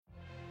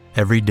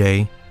Every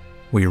day,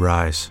 we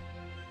rise,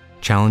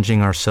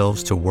 challenging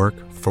ourselves to work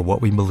for what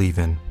we believe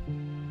in.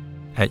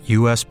 At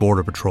U.S.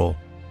 Border Patrol,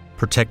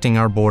 protecting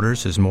our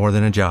borders is more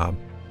than a job.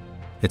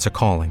 It's a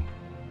calling.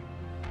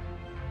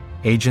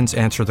 Agents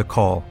answer the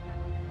call,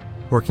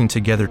 working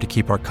together to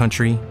keep our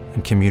country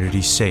and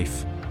communities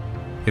safe.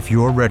 If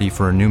you're ready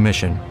for a new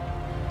mission,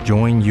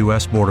 join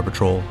U.S. Border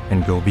Patrol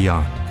and go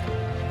beyond.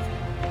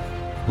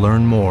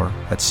 Learn more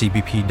at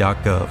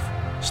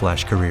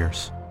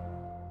cbp.gov/careers.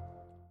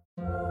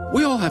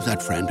 We all have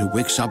that friend who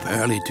wakes up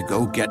early to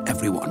go get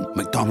everyone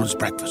McDonald's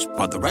breakfast,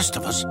 while the rest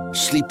of us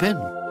sleep in.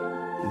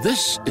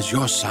 This is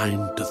your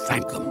sign to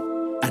thank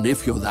them. And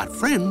if you're that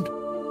friend,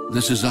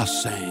 this is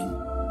us saying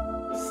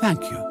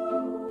thank you.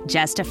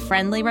 Just a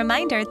friendly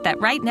reminder that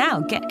right now,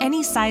 get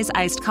any size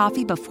iced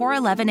coffee before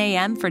 11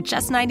 a.m. for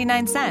just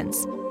 99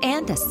 cents.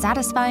 And a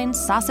satisfying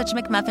sausage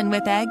McMuffin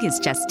with egg is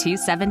just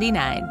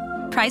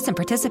 $2.79. Price and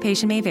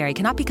participation may vary.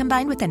 Cannot be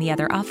combined with any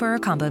other offer or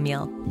combo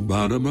meal.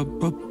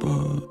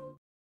 Ba-da-ba-ba-ba.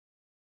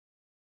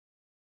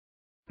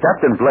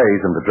 Captain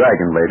Blaze and the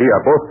Dragon Lady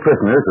are both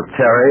prisoners of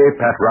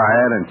Terry, Pat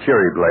Ryan, and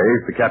Cherry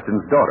Blaze, the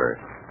captain's daughter.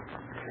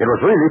 It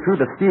was really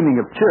through the scheming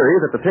of Cherry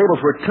that the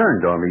tables were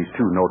turned on these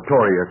two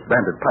notorious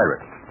bandit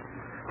pirates.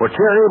 For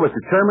Cherry was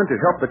determined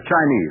to help the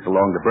Chinese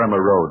along the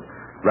Burma Road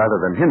rather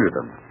than hinder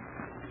them.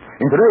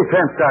 In today's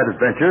transcribed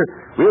adventure,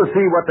 we'll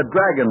see what the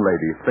Dragon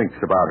Lady thinks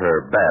about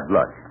her bad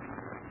luck.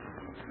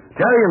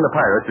 Terry and the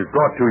Pirates is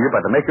brought to you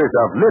by the makers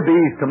of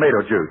Libby's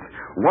Tomato Juice,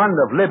 one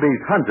of Libby's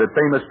 100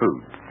 famous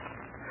foods.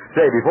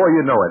 Say, before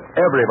you know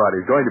it,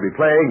 everybody's going to be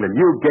playing the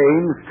new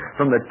games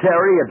from the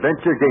Terry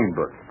Adventure Game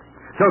Book.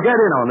 So get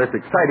in on this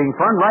exciting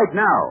fun right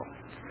now.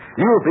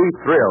 You'll be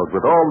thrilled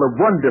with all the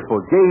wonderful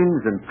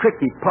games and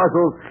tricky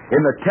puzzles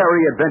in the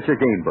Terry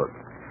Adventure Game Book.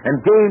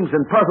 And games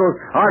and puzzles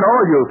aren't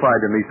all you'll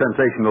find in these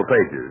sensational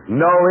pages.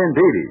 No,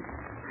 indeedy.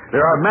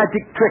 There are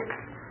magic tricks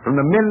from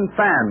the Min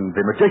Fan,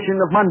 the Magician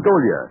of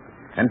Mongolia,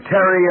 and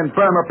Terry and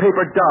Burma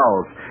paper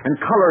dolls, and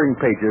coloring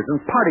pages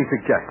and party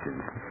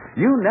suggestions.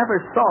 You never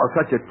saw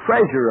such a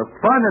treasure of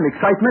fun and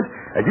excitement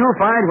as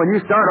you'll find when you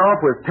start off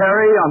with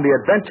Terry on the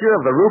adventure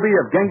of the Ruby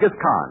of Genghis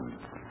Khan.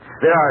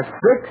 There are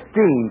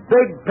 16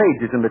 big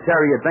pages in the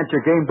Terry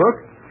Adventure Game Book,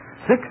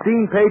 16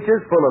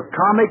 pages full of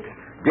comics,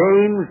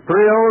 games,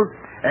 thrills,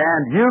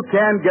 and you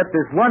can get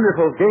this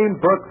wonderful game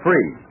book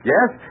free.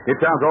 Yes,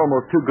 it sounds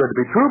almost too good to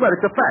be true, but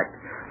it's a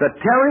fact. The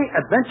Terry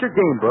Adventure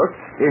Game Book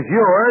is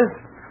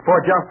yours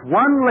for just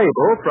one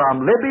label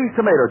from Libby's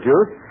Tomato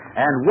Juice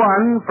and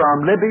one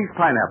from Libby's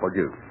Pineapple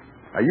Juice.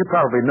 Now, you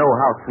probably know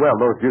how swell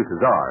those juices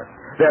are.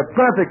 They're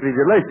perfectly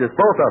delicious,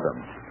 both of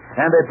them.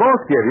 And they both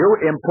give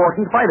you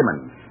important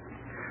vitamins.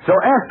 So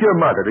ask your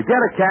mother to get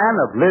a can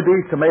of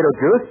Libby's Tomato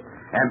Juice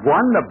and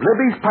one of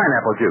Libby's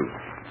Pineapple Juice.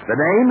 The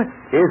name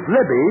is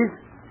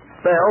Libby's,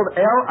 spelled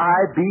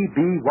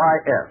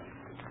L-I-B-B-Y-S.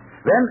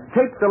 Then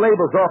take the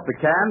labels off the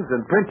cans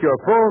and print your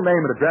full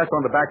name and address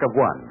on the back of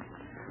one.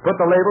 Put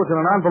the labels in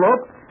an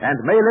envelope and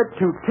mail it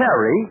to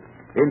Terry,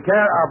 in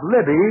care of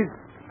Libby's,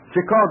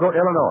 Chicago,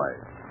 Illinois.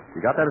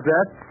 You got that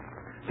address?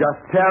 Just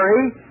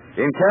Terry,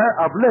 in care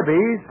of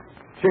Libby's,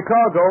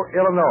 Chicago,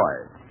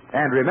 Illinois.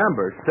 And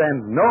remember,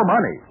 send no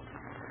money.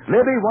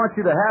 Libby wants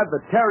you to have the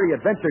Terry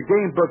Adventure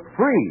Game Book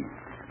free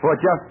for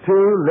just 2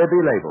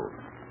 Libby labels.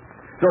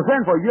 So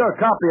send for your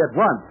copy at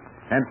once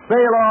and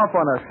sail off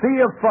on a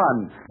sea of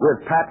fun with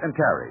Pat and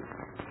Terry.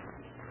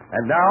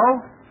 And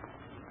now,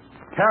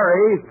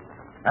 Terry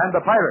and the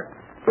Pirates.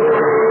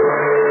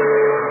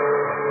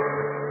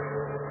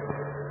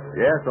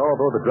 Yes,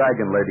 although the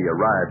Dragon Lady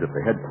arrived at the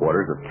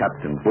headquarters of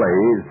Captain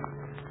Blaze,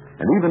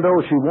 and even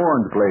though she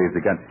warned Blaze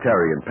against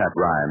Terry and Pat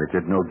Ryan, it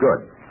did no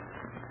good.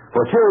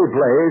 For Cherry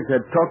Blaze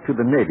had talked to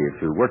the natives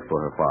who worked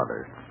for her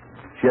father.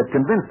 She had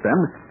convinced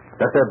them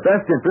that their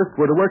best interests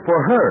were to work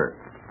for her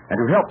and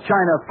to help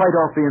China fight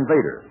off the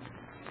invader.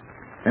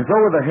 And so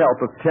with the help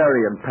of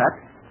Terry and Pat,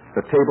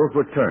 the tables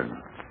were turned.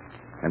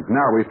 And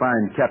now we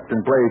find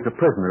Captain Blaze a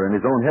prisoner in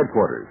his own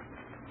headquarters.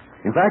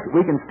 In fact, we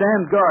can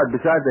stand guard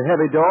beside the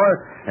heavy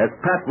door as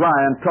Pat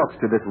Ryan talks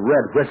to this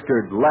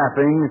red-whiskered,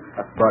 laughing,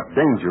 but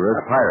dangerous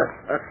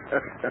pirate.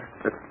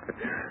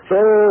 So,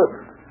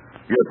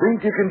 you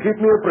think you can keep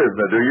me a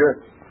prisoner, do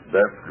you?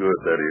 That's good,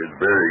 that is.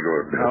 Very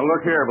good. Now,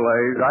 look here,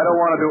 Blaze. I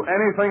don't want to do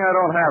anything I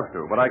don't have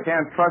to, but I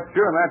can't trust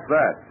you, and that's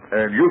that.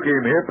 And you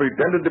came here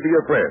pretending to be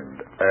a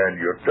friend,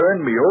 and you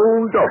turned me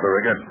own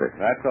daughter against me.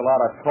 That's a lot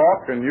of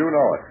talk, and you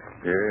know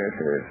it. Yes,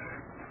 yes.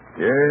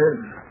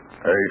 Yes,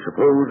 I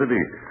suppose it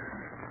is.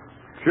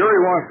 Sure,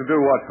 he wants to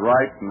do what's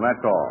right, and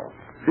that's all.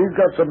 She's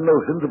got some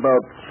notions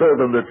about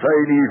serving the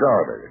Chinese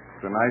army.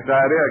 It's a nice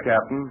idea,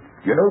 Captain.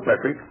 You know,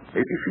 Patrick,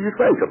 maybe she's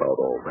right about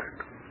all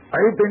that.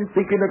 I've been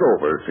thinking it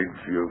over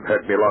since you've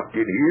had me locked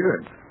in here,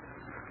 and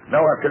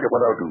now I'll tell you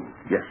what I'll do.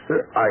 Yes,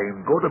 sir,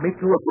 I'm going to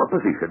make you a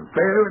proposition,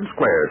 fair and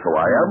square, so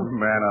I am.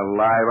 Man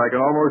alive, I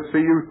can almost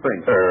see you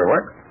think.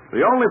 What?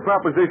 The only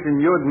proposition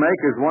you'd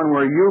make is one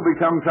where you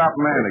become top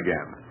man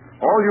again.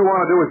 All you want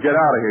to do is get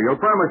out of here.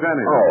 You'll promise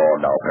anything. Oh,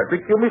 now,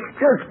 Patrick, you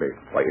misjudge me.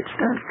 Why, it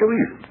stands to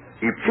reason.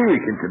 If she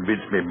can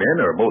convince me men,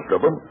 or most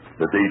of them,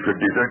 that they should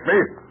desert me,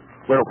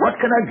 well, what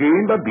can I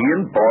gain by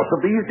being boss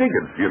of these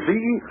diggings, you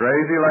see?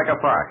 Crazy like a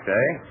fox,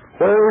 eh?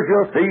 Where's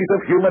your faith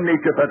of human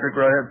nature, Patrick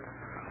Ryan?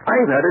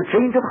 I've had a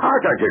change of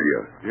heart, I tell you.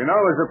 You know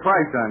there's a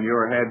price on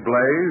your head,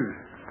 Blaze.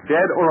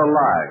 Dead or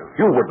alive.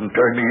 You wouldn't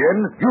turn me in.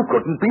 You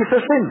couldn't be so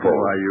sinful.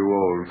 Why, you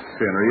old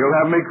sinner, you'll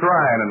have me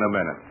crying in a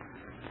minute.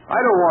 I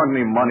don't want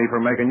any money for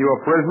making you a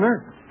prisoner,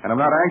 and I'm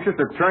not anxious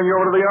to turn you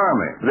over to the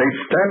army. They'd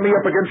stand me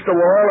up against the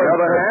wall. On the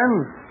other hand,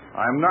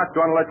 I'm not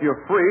going to let you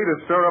free to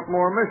stir up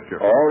more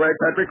mischief. All right,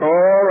 Patrick,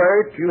 all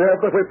right. You have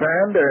the whip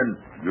hand, and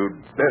you'd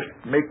best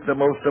make the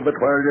most of it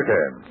while you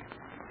can.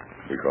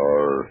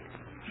 Because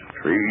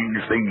strange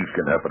things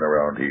can happen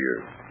around here.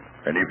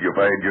 And if you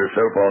find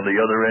yourself on the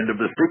other end of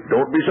the stick,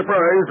 don't be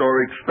surprised or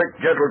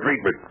expect gentle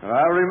treatment.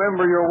 I'll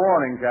remember your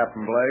warning,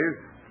 Captain Blaze.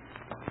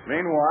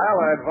 Meanwhile,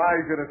 I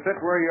advise you to sit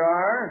where you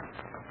are,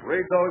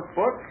 read those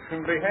books,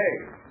 and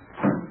behave.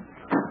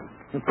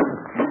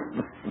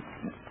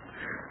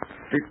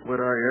 Sit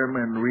where I am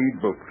and read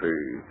books,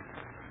 eh?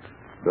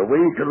 The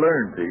way to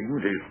learn things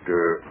is to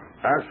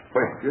ask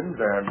questions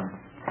and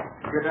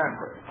get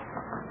answers.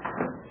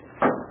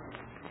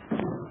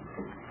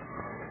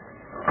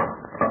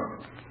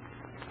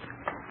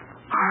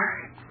 Hi,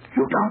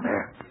 you down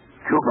there.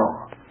 Hugo.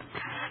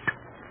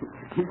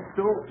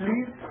 So,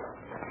 please,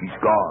 He's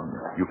gone.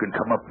 You can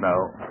come up now.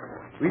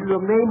 will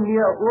remain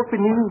near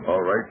opening.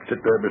 All right,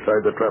 sit there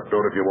beside the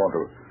trapdoor if you want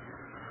to.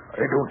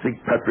 I don't think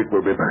Patrick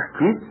will be back.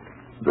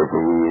 The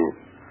fool.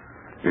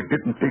 It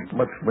didn't take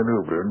much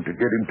maneuvering to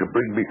get him to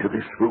bring me to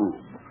this room.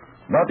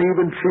 Not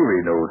even Cheery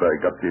knows I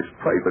got this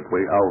private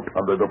way out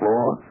under the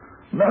floor.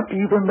 Not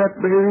even that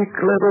very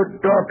clever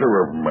daughter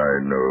of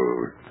mine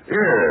knows.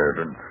 Yes,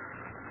 and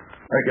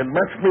I can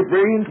match my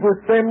brains with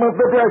them of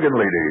the Dragon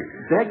Lady.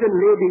 Dragon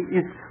Lady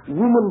is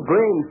woman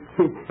brain.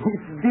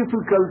 It's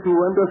difficult to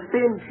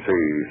understand.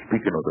 Say,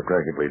 speaking of the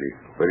Dragon Lady,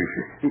 where is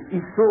she?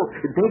 It's so,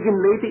 Dragon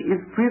Lady is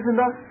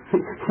prisoner.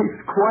 He's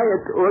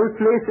quiet all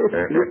places.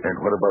 And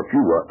what about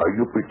you? Are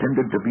you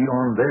pretending to be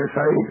on their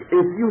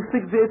side? As you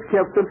suggest,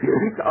 Captain,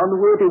 this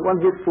unworthy one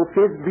has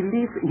professed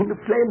belief in the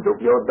plans of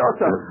your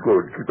daughter.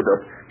 Good, keep it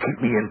up. Keep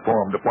me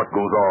informed of what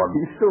goes on.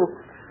 So,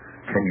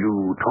 Can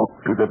you talk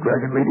to the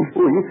Dragon Lady?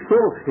 oh, yes, so,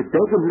 the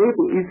Dragon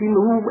Lady is in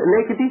room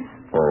like this.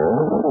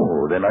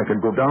 Oh, then I can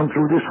go down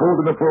through this hole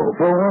in the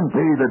floor and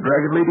pay the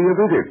Dragon Lady a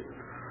visit.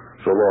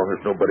 So long as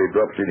nobody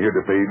drops in here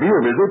to pay me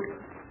a visit.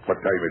 What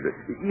time is it?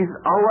 Is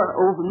hour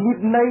of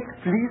midnight,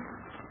 please?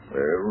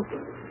 Well,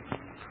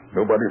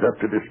 nobody's up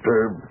to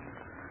disturb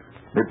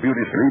the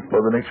beauty sleep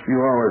for the next few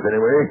hours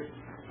anyway.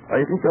 I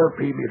think I'll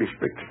pay my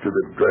respects to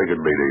the Dragon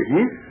Lady.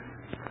 Yes?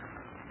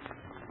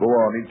 Go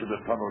on into the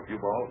tunnel, you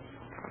balls.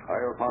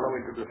 I'll follow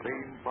into the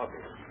same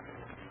pocket.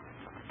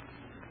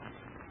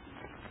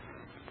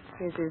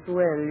 It is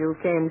well you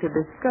came to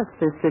discuss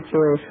this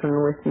situation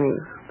with me.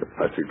 The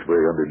passageway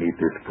underneath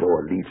this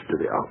floor leads to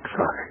the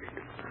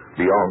outside,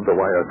 beyond the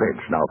wire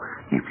fence. Now,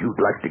 if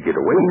you'd like to get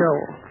away... No,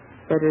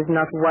 that is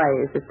not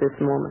wise at this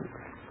moment.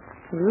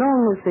 As long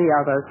as the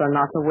others are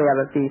not aware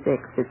of these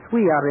exits,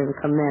 we are in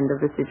command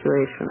of the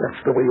situation.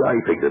 That's the way I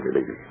think of it,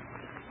 lady.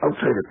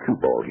 Outside of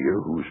Q-Ball here,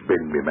 who's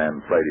been my man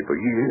Friday for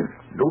years,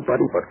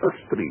 nobody but us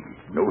three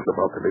knows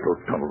about the little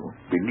tunnel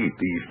beneath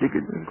these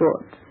diggings.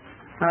 Good.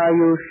 Are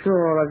you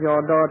sure of your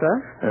daughter?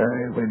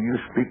 When you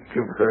speak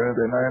of her,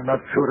 then I'm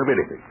not sure of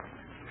anything.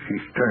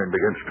 She's turned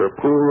against her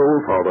poor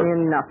old father.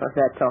 Enough of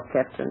that talk,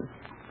 Captain.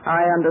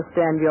 I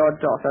understand your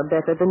daughter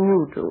better than you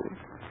do.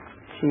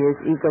 She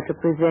is eager to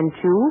prevent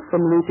you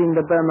from looting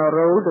the Burma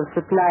Road of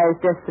supplies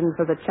destined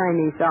for the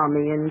Chinese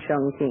army in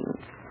Chongqing.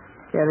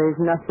 There is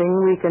nothing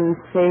we can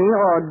say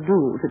or do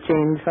to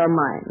change her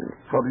mind.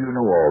 How do you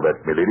know all that,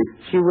 milady?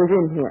 She was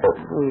in here.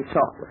 We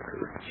talked.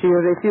 She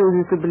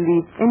refuses to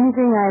believe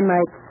anything I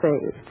might say.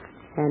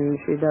 And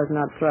she does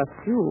not trust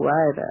you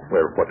either.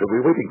 Well, what are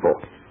we waiting for?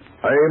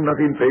 I am not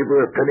in favor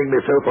of turning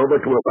myself over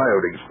to a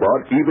firing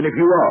squad, even if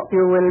you are.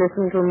 You will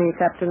listen to me,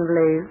 Captain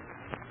Blaze.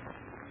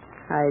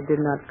 I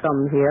did not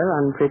come here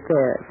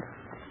unprepared.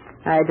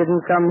 I didn't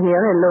come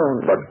here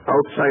alone. But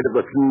outside of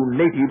the few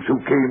natives who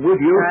came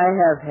with you... I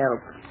have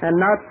help, and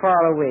not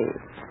far away.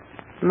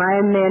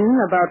 My men,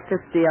 about 50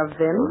 of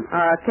them,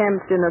 are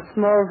camped in a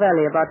small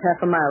valley about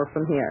half a mile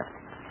from here.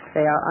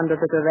 They are under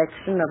the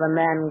direction of a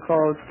man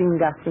called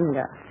Singa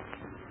Singa.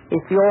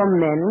 If your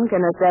men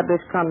can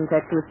establish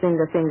contact with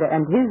Singa Singa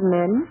and his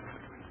men,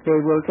 they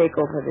will take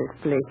over this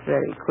place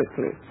very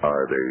quickly.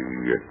 Are they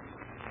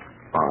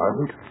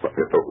armed?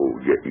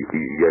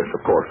 Yes,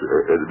 of course.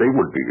 They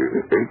would be.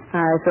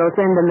 I shall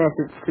send a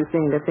message to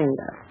Singa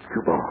Singa.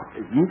 Cuba.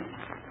 Yes?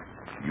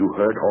 You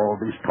heard all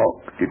this talk,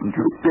 didn't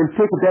you? Then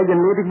take a Dragon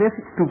Lady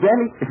message to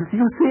Valley, as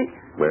you say.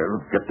 Well,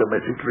 get the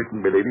message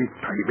written, milady.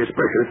 Time is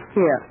precious.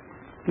 Here.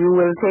 You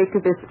will take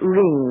this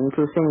ring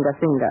to Singa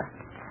Singa.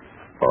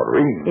 A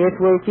ring? It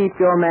will keep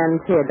your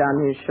man's head on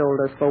his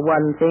shoulders, for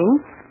one thing.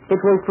 It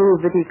will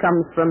prove that he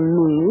comes from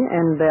me,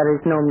 and there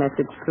is no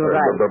message to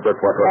write. But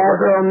what? As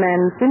your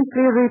man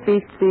simply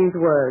repeats these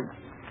words,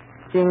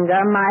 Jinga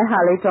my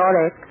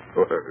halitorek.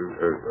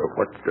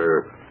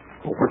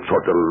 What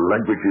sort of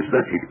language is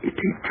that? It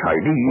is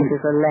Chinese. It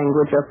is a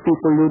language of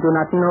people you do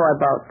not know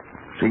about.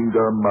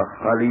 Singa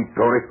Mahali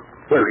Torik.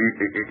 Well,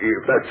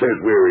 if that says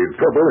we're in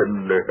trouble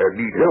and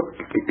need help,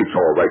 it's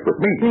all right with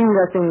me.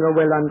 Singa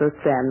will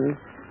understand.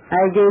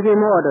 I gave him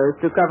orders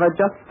to cover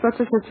just such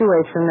a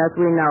situation as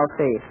we now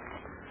face.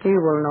 He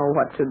will know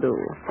what to do.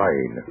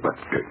 Fine, but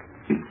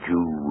did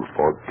you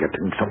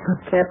forgetting something?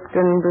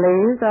 Captain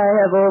Blaze, I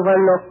have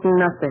overlooked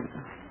nothing.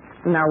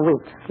 Now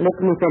wait, let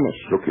me finish.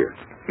 Look here,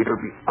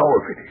 it'll be our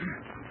finish.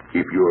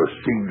 If your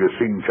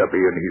Singh Chappie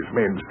and his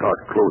men start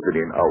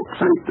closing in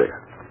outside there.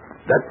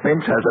 That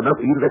fence has enough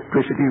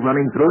electricity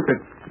running through it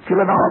to kill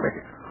an army.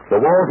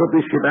 The walls of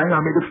this shebang are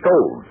made of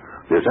stone.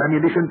 There's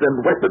ammunition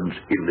and weapons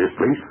in this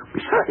place.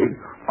 Besides,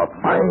 a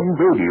fine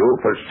radio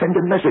for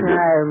sending messages.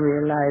 I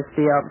realize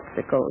the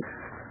obstacles,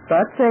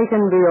 but they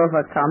can be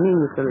overcome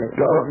easily.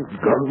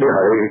 Gone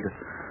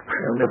behind.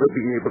 I'll never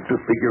be able to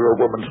figure a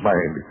woman's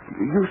mind.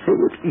 You say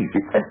it's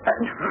easy.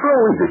 And how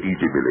is it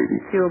easy, milady?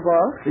 Cuba?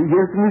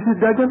 Yes, Mrs.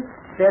 Duggan?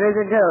 There is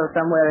a girl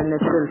somewhere in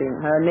this building.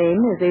 Her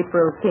name is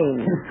April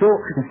Kane. So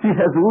she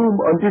has room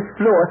on this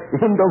floor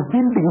in the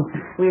building.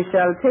 We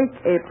shall take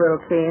April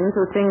Kane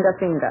to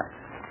Singa,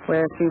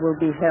 where she will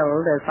be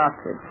held as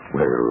hostage.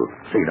 Well,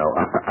 see now,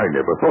 I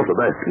never thought of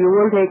that. You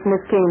will take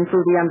Miss Kane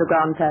through the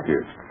underground passage.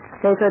 Yes.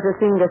 Take her to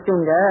Singa,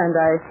 and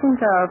I think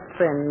our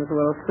friends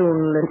will soon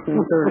listen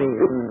to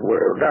reason.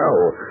 Well, now,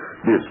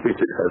 this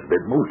visit has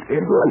been most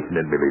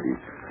enlightening, milady.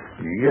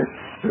 Yes,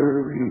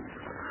 sir.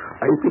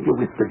 I figure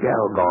with the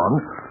gal gone,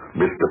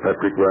 Mr.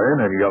 Patrick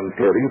Ryan and young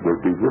Terry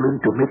will be willing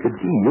to make a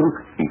deal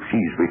if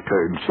she's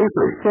returned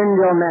safely. Send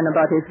your man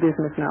about his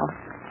business now.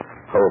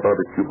 How about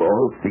it,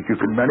 Cuball? Think you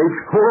can manage?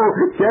 Oh,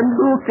 can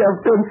do,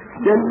 Captain.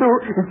 Can do.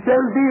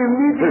 Shall be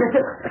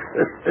immediate.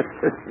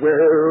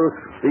 Well,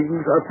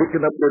 things are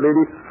picking up,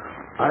 milady.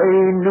 I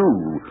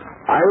knew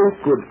I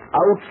could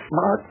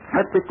outsmart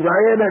Patrick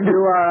Ryan and...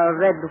 You are a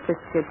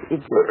red-fisted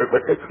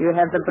idiot. You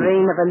have the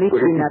brain of a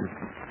lychee nut.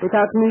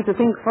 Without me to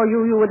think for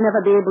you, you would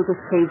never be able to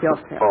save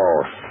yourself. Oh,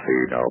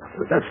 see now.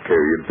 That's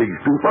carrying things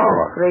too far.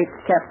 Great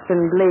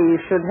Captain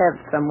Blaze should have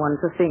someone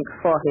to think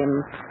for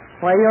him.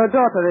 Why, your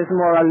daughter is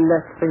more or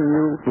less than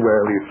you.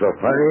 Well, it's a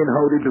fine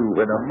howdy-do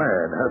when a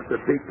man has to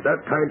take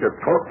that kind of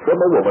talk from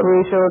a woman.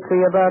 We shall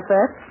see about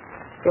that.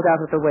 Get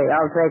out of the way.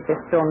 I'll drag this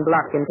stone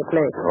block into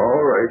place.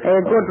 All right.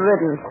 A good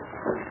riddance.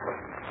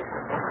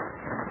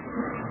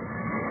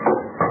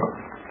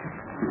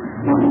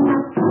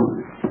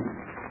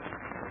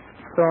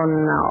 So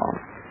now,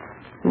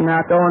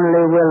 not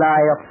only will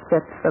I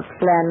upset the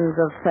plans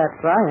of Pat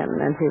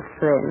Ryan and his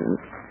friends,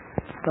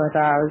 but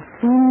I'll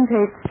soon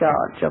take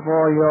charge of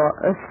all your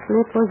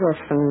earthly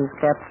possessions,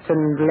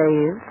 Captain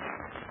Blaze.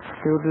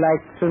 You'd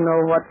like to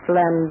know what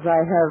plans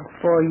I have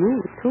for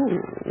you,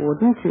 too,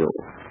 wouldn't you?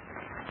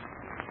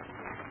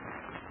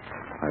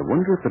 I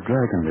wonder if the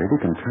Dragon Lady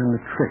can turn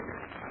the trick,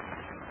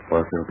 or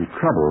if there'll be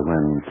trouble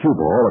when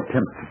Cuball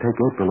attempts to take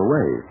April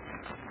away.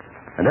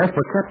 And as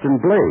for Captain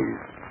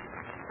Blaze,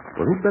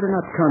 well, he'd better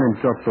not count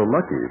himself so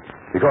lucky,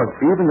 because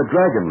even the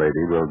Dragon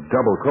Lady will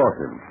double-cross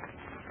him.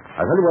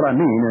 I'll tell you what I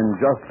mean in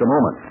just a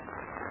moment.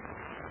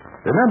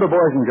 Remember,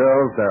 boys and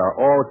girls, there are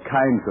all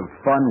kinds of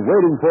fun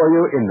waiting for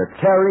you in the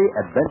Terry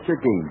Adventure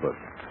Game Book.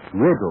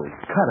 Riddles,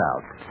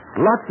 cutouts,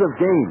 lots of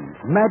games,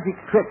 magic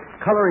tricks,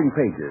 coloring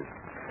pages.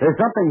 There's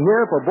something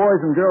here for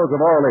boys and girls of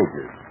all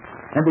ages.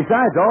 And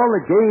besides all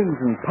the games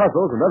and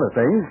puzzles and other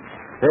things,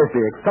 there's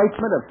the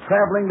excitement of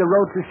traveling the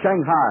road to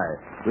Shanghai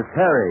with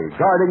Terry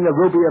guarding the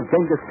ruby of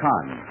Genghis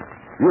Khan.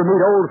 You'll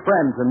meet old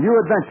friends and new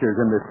adventures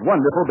in this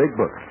wonderful big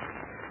book.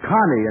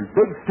 Connie and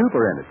Big Stoop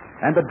are in it,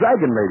 and the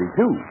Dragon Lady,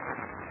 too.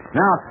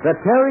 Now, the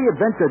Terry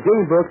Adventure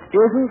Game Book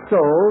isn't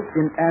sold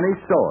in any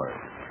store.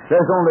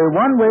 There's only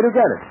one way to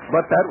get it,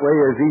 but that way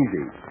is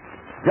easy.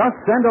 Just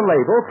send a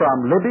label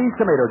from Libby's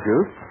Tomato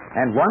Juice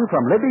and one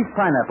from Libby's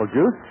Pineapple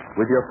Juice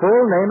with your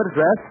full name and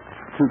address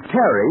to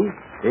Terry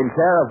in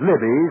care of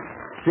Libby's,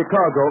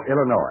 Chicago,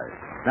 Illinois.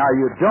 Now,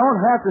 you don't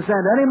have to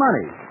send any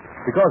money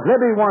because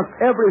Libby wants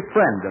every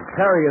friend of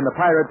Terry and the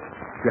Pirates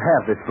to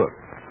have this book.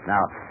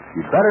 Now,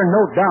 you'd better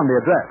note down the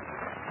address.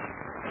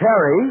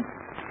 Terry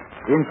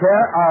in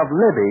care of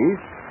Libby's,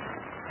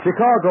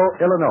 Chicago,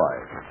 Illinois.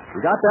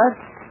 You got that?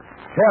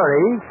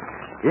 Terry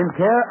in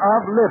care of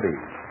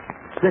Libby's,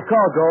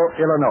 Chicago,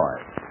 Illinois.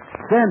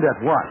 Send at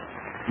once.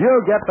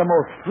 You'll get the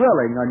most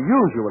thrilling,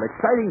 unusual,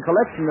 exciting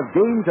collection of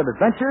games and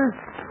adventures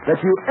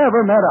that you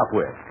ever met up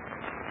with.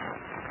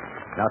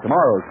 Now,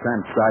 tomorrow's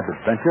transcribed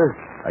adventure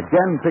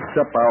again picks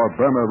up our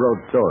Burma Road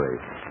story,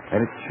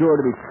 and it's sure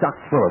to be chock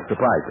full of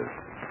surprises.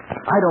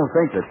 I don't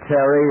think that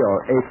Terry or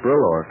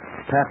April or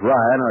Pat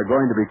Ryan are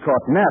going to be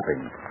caught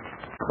napping,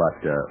 but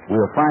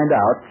we'll find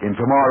out in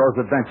tomorrow's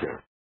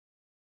adventure.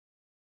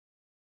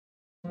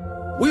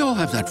 We all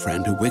have that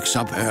friend who wakes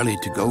up early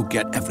to go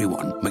get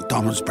everyone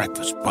McDonald's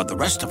breakfast, while the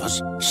rest of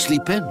us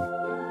sleep in.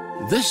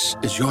 This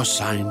is your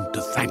sign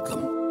to thank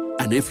them.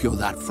 And if you're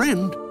that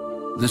friend,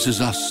 this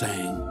is us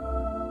saying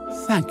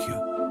thank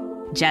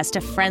you. Just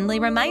a friendly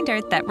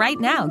reminder that right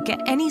now,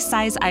 get any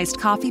size iced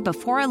coffee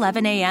before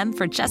 11 a.m.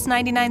 for just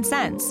 99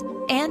 cents.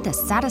 And a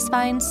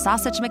satisfying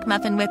sausage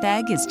McMuffin with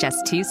egg is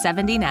just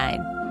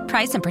 $2.79.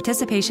 Price and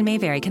participation may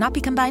vary. Cannot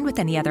be combined with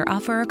any other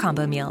offer or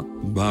combo meal.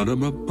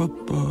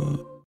 Ba-da-ba-ba-ba.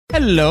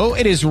 Hello,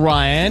 it is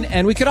Ryan,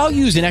 and we could all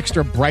use an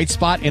extra bright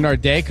spot in our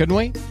day, couldn't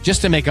we?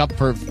 Just to make up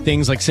for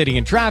things like sitting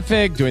in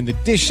traffic, doing the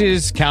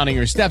dishes, counting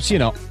your steps, you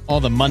know,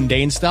 all the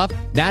mundane stuff.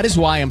 That is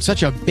why I'm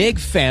such a big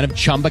fan of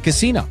Chumba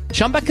Casino.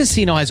 Chumba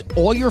Casino has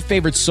all your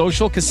favorite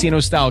social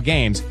casino-style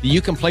games that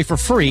you can play for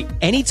free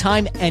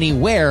anytime,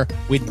 anywhere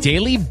with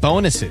daily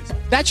bonuses.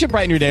 That should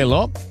brighten your day a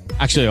little.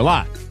 Actually, a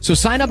lot. So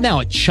sign up now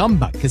at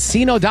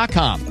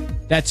ChumbaCasino.com.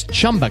 That's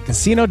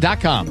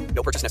ChumbaCasino.com.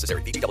 No purchase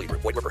necessary. VGW Group.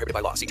 Void where prohibited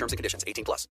by law. See terms and conditions. 18+.